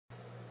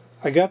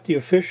I got the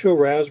official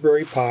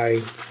Raspberry Pi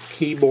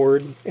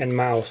keyboard and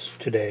mouse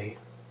today.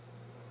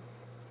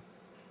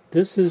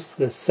 This is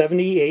the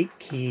 78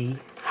 key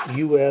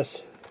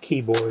US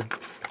keyboard.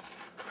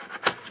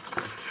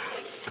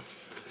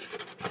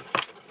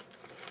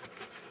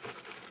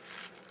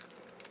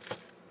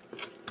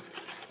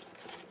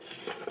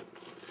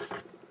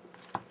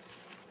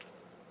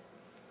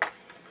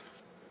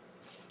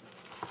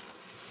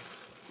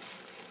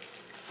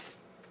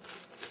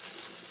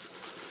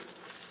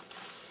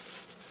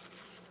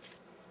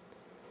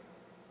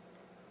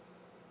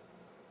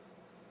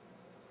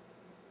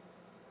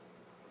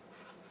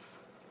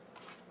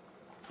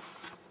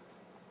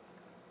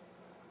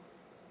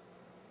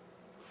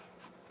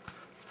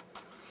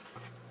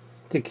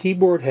 The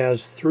keyboard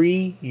has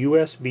 3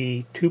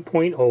 USB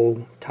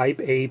 2.0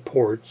 Type A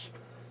ports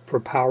for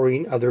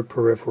powering other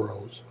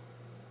peripherals.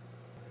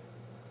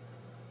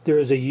 There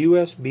is a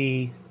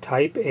USB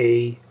Type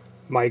A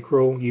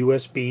micro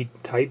USB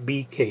Type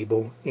B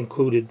cable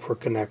included for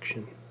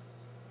connection.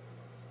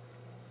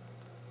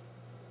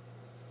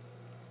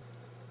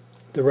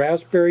 The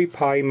Raspberry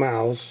Pi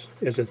mouse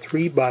is a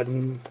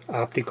 3-button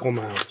optical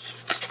mouse.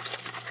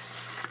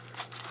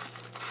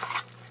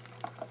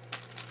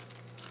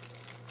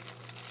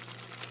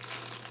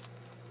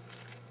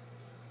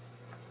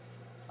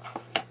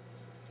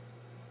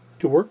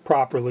 To work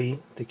properly,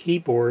 the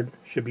keyboard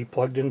should be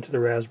plugged into the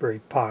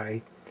Raspberry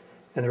Pi,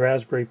 and the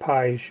Raspberry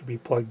Pi should be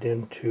plugged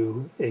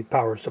into a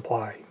power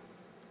supply.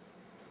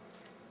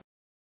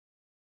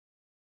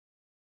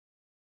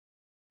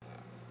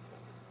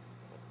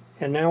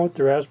 And now with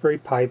the Raspberry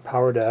Pi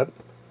powered up,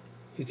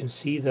 you can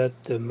see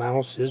that the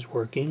mouse is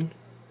working,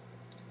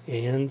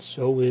 and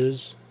so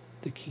is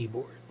the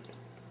keyboard.